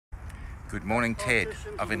Good morning, Ted.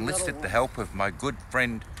 I've enlisted the help of my good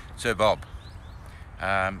friend, Sir Bob.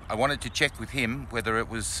 I wanted to check with him whether it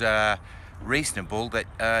was reasonable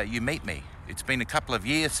that you meet me. It's been a couple of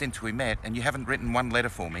years since we met and you haven't written one letter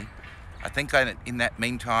for me. I think in that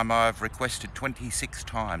meantime I've requested 26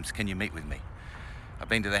 times, can you meet with me? I've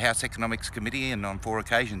been to the House Economics Committee and on 4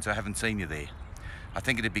 occasions I haven't seen you there. I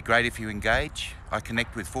think it'd be great if you engage. I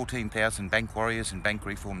connect with 14,000 bank warriors and Bank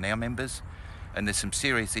Reform Now members, and there's some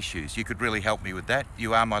serious issues. You could really help me with that.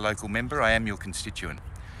 You are my local member. I am your constituent.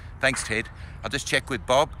 Thanks, Ted. I'll just check with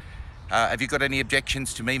Bob. Have you got any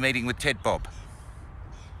objections to me meeting with Ted, Bob?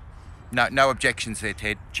 No objections there,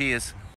 Ted. Cheers.